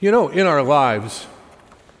You know, in our lives,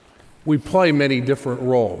 we play many different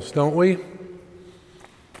roles, don't we?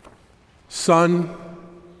 Son,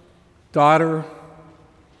 daughter,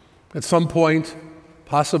 at some point,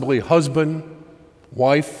 possibly husband,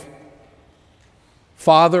 wife,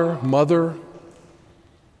 father, mother,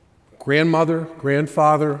 grandmother,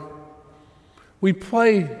 grandfather. We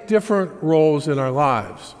play different roles in our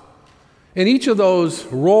lives. And each of those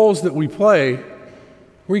roles that we play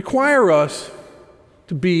require us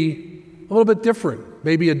to be a little bit different,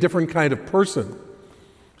 maybe a different kind of person.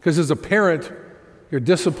 Because as a parent, you're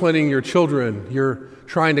disciplining your children, you're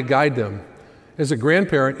trying to guide them. As a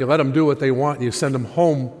grandparent, you let them do what they want and you send them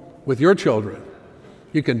home with your children.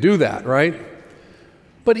 You can do that, right?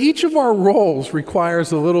 But each of our roles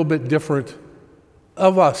requires a little bit different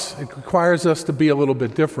of us. It requires us to be a little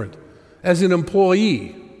bit different. As an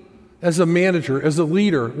employee, as a manager, as a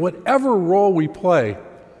leader, whatever role we play,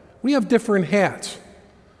 we have different hats.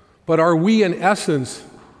 But are we, in essence,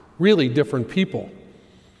 really different people?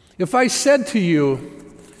 If I said to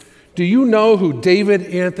you, do you know who David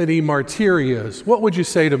Anthony Martiri is? What would you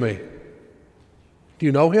say to me? Do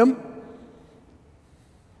you know him?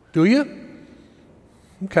 Do you?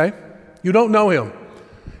 Okay. You don't know him.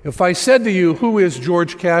 If I said to you, who is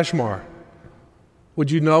George Kashmar?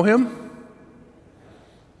 Would you know him?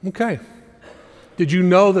 Okay. Did you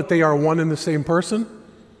know that they are one and the same person?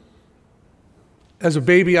 As a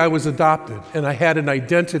baby, I was adopted, and I had an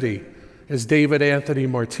identity as David Anthony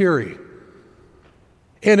Martiri.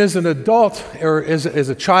 And as an adult, or as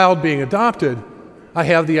a child being adopted, I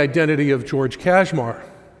have the identity of George Kashmar.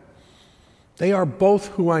 They are both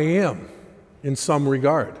who I am in some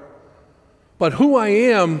regard. But who I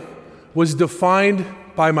am was defined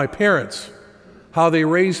by my parents, how they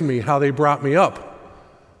raised me, how they brought me up.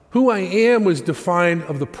 Who I am was defined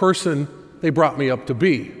of the person they brought me up to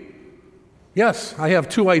be. Yes, I have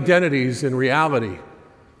two identities in reality,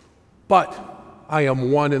 but I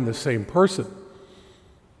am one and the same person,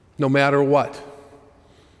 no matter what.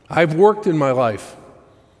 I've worked in my life.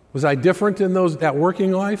 Was I different in that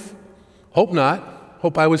working life? Hope not.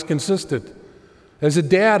 Hope I was consistent. As a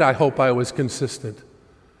dad, I hope I was consistent.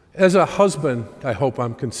 As a husband, I hope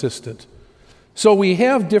I'm consistent. So we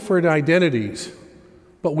have different identities,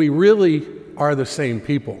 but we really are the same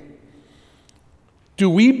people. Do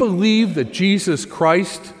we believe that Jesus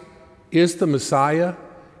Christ is the Messiah?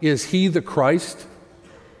 Is he the Christ?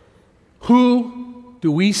 Who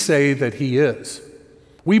do we say that he is?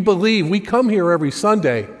 We believe, we come here every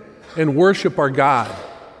Sunday and worship our God.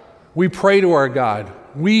 We pray to our God.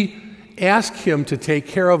 We ask him to take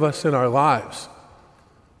care of us in our lives.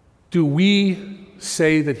 Do we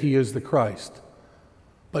say that he is the Christ?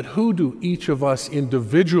 But who do each of us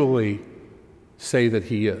individually say that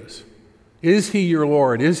he is? Is he your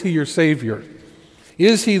Lord? Is he your Savior?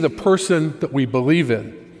 Is he the person that we believe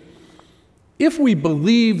in? If we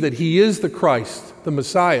believe that he is the Christ, the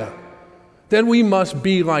Messiah, then we must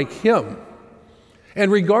be like him.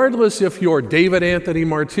 And regardless if you're David Anthony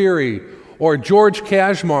Martiri or George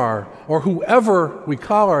Kashmar or whoever we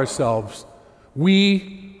call ourselves,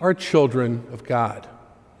 we are children of God.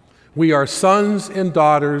 We are sons and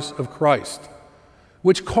daughters of Christ,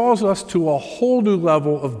 which calls us to a whole new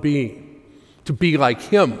level of being, to be like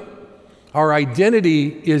him. Our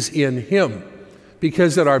identity is in him,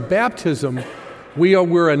 because at our baptism,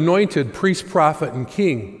 we're anointed priest, prophet, and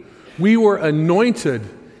king. We were anointed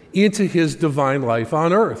into his divine life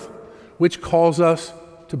on earth, which calls us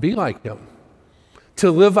to be like him,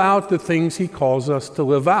 to live out the things he calls us to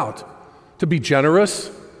live out, to be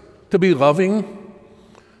generous, to be loving,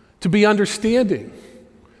 to be understanding,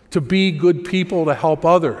 to be good people to help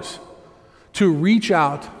others, to reach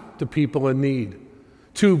out to people in need,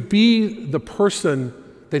 to be the person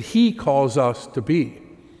that he calls us to be.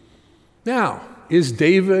 Now, is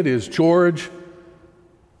David, is George,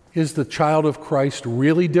 is the child of Christ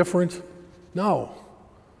really different? No,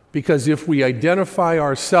 because if we identify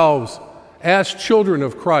ourselves as children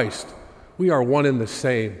of Christ, we are one and the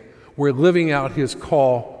same. We're living out his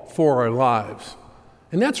call for our lives.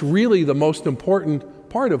 And that's really the most important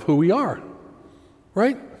part of who we are,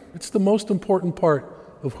 right? It's the most important part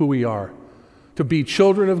of who we are, to be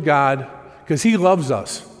children of God, because he loves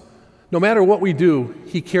us. No matter what we do,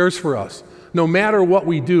 he cares for us. No matter what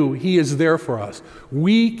we do, he is there for us.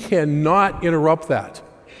 We cannot interrupt that.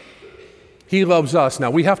 He loves us.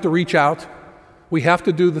 Now, we have to reach out. We have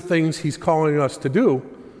to do the things he's calling us to do,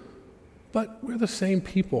 but we're the same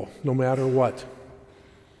people no matter what.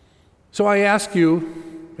 So I ask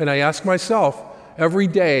you, and I ask myself every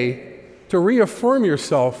day, to reaffirm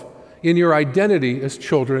yourself in your identity as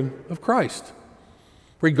children of Christ.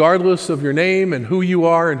 Regardless of your name and who you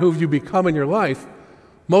are and who you become in your life,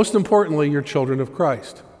 most importantly, you're children of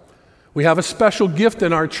Christ. We have a special gift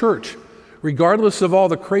in our church. Regardless of all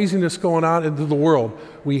the craziness going on into the world,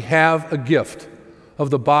 we have a gift of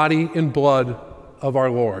the body and blood of our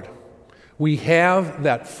Lord. We have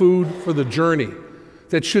that food for the journey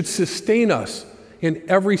that should sustain us in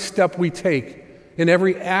every step we take, in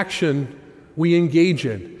every action we engage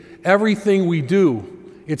in. Everything we do,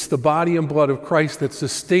 it's the body and blood of Christ that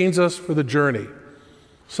sustains us for the journey.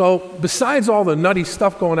 So besides all the nutty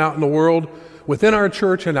stuff going out in the world, within our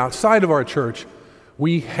church and outside of our church,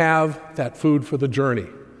 we have that food for the journey.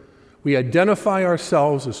 We identify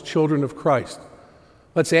ourselves as children of Christ.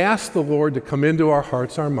 Let's ask the Lord to come into our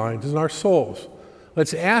hearts, our minds, and our souls.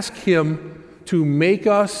 Let's ask Him to make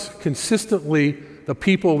us consistently the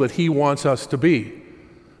people that He wants us to be,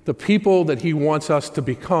 the people that He wants us to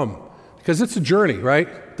become. Because it's a journey, right?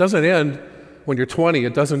 It doesn't end when you're 20.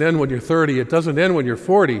 It doesn't end when you're 30. It doesn't end when you're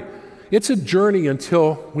 40. It's a journey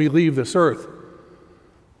until we leave this earth.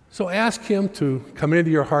 So ask Him to come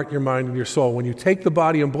into your heart, your mind, and your soul. When you take the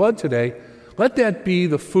body and blood today, let that be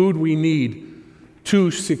the food we need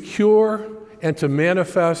to secure and to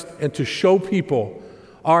manifest and to show people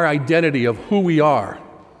our identity of who we are.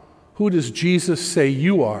 Who does Jesus say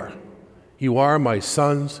you are? You are my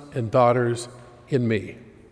sons and daughters in me.